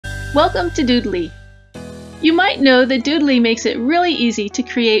Welcome to Doodly. You might know that Doodly makes it really easy to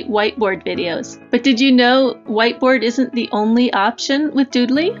create whiteboard videos, but did you know Whiteboard isn't the only option with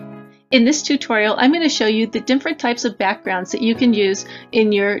Doodly? In this tutorial, I'm going to show you the different types of backgrounds that you can use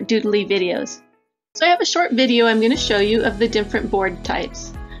in your Doodly videos. So I have a short video I'm going to show you of the different board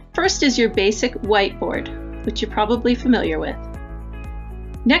types. First is your basic whiteboard, which you're probably familiar with.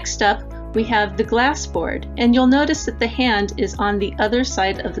 Next up, we have the glass board, and you'll notice that the hand is on the other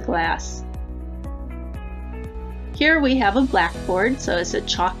side of the glass. Here we have a blackboard, so it's a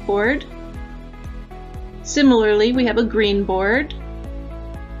chalkboard. Similarly, we have a green board.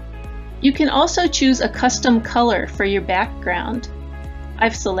 You can also choose a custom color for your background.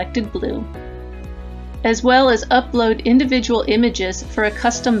 I've selected blue, as well as upload individual images for a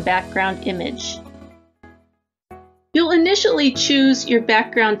custom background image. You'll initially choose your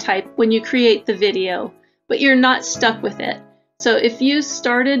background type when you create the video, but you're not stuck with it. So if you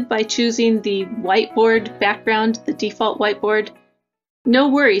started by choosing the whiteboard background, the default whiteboard, no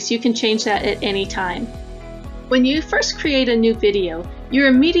worries, you can change that at any time. When you first create a new video, you're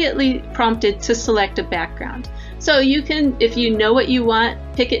immediately prompted to select a background. So you can, if you know what you want,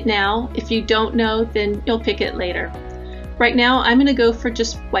 pick it now. If you don't know, then you'll pick it later. Right now, I'm going to go for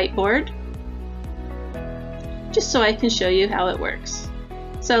just whiteboard, just so I can show you how it works.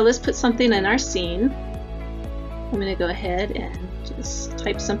 So let's put something in our scene. I'm going to go ahead and just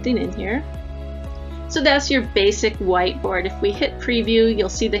type something in here. So that's your basic whiteboard. If we hit preview, you'll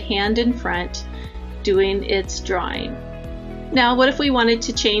see the hand in front doing its drawing. Now, what if we wanted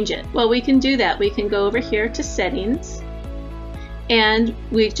to change it? Well, we can do that. We can go over here to settings, and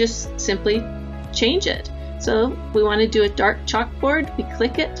we just simply change it. So we want to do a dark chalkboard, we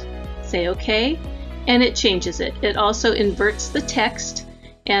click it, say OK, and it changes it. It also inverts the text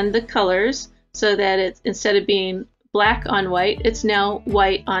and the colors so that it's, instead of being black on white, it's now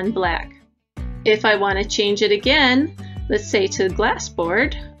white on black. If I want to change it again, let's say to glass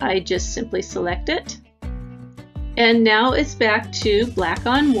board, I just simply select it. And now it's back to black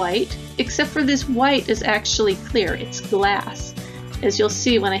on white, except for this white is actually clear, it's glass. As you'll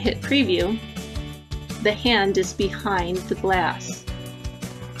see when I hit preview, the hand is behind the glass.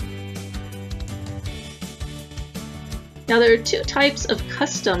 Now there are two types of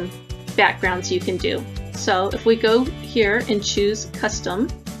custom backgrounds you can do. So if we go here and choose custom,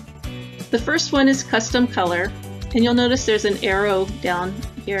 the first one is custom color, and you'll notice there's an arrow down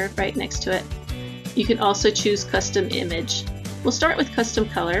here right next to it. You can also choose custom image. We'll start with custom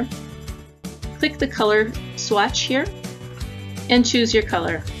color. Click the color swatch here and choose your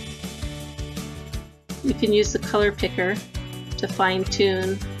color. You can use the color picker to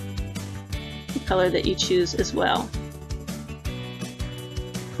fine-tune the color that you choose as well.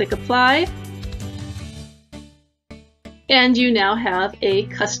 Click apply, and you now have a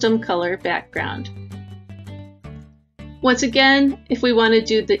custom color background. Once again, if we want to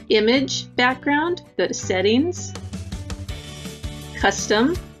do the image background, go to settings,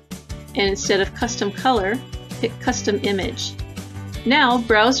 custom, and instead of custom color, pick custom image. Now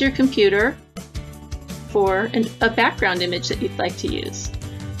browse your computer for a background image that you'd like to use.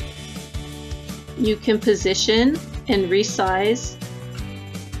 You can position and resize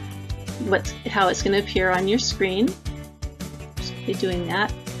how it's going to appear on your screen. Just be doing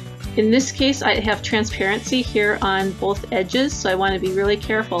that. In this case, I have transparency here on both edges, so I want to be really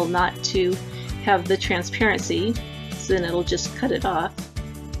careful not to have the transparency, so then it'll just cut it off.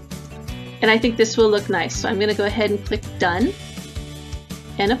 And I think this will look nice, so I'm going to go ahead and click done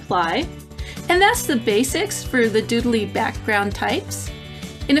and apply. And that's the basics for the Doodly background types.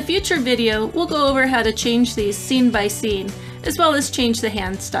 In a future video, we'll go over how to change these scene by scene, as well as change the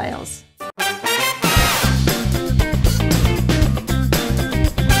hand styles.